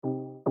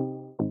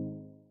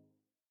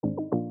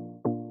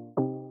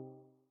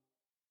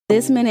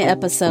This mini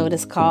episode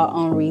is called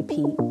On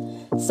Repeat.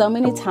 So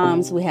many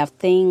times we have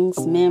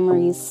things,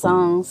 memories,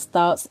 songs,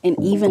 thoughts, and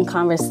even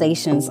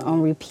conversations on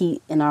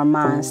repeat in our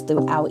minds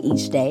throughout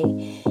each day.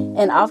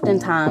 And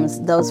oftentimes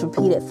those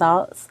repeated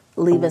thoughts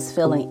leave us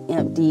feeling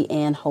empty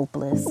and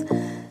hopeless.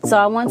 So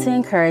I want to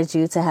encourage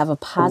you to have a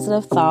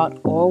positive thought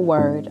or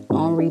word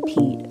on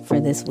repeat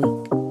for this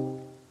week.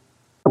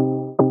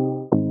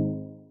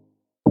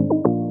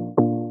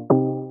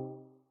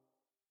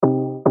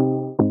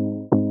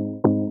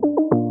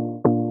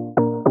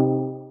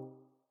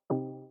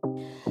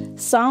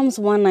 Psalms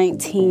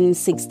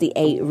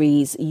 119:68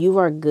 reads, "You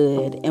are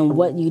good, and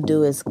what you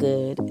do is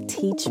good.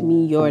 Teach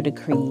me your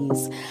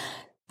decrees."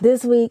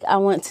 This week, I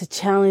want to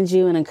challenge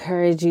you and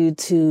encourage you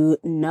to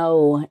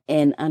know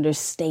and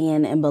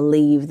understand and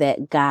believe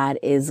that God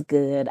is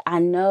good. I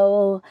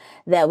know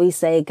that we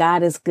say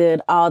God is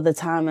good all the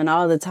time, and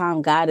all the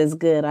time God is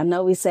good. I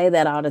know we say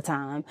that all the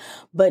time,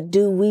 but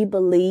do we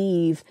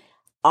believe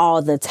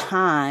all the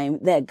time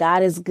that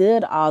God is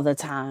good all the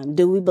time?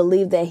 Do we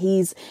believe that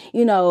he's,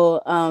 do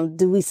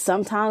we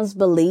sometimes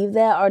believe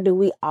that, or do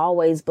we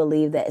always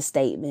believe that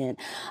statement?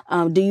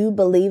 Do you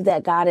believe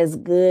that God is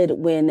good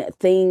when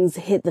things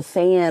hit the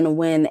fan,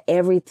 when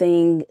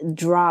everything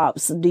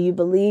drops? Do you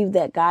believe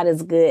that God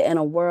is good in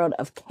a world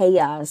of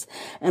chaos,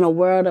 in a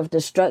world of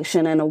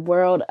destruction, in a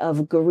world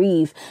of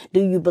grief? Do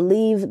you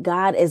believe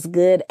God is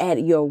good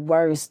at your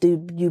worst?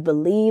 Do you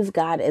believe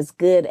God is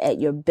good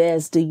at your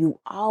best? Do you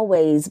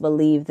always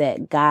believe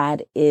that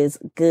God is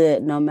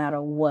good no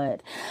matter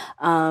what?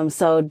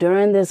 So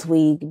during this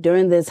week,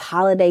 during this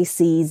holiday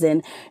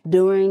season,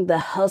 during the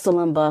hustle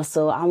and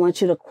bustle, I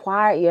want you to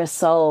quiet your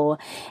soul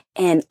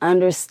and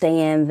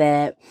understand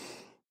that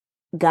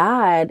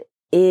God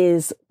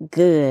is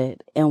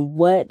good and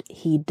what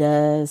he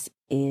does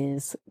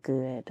is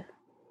good.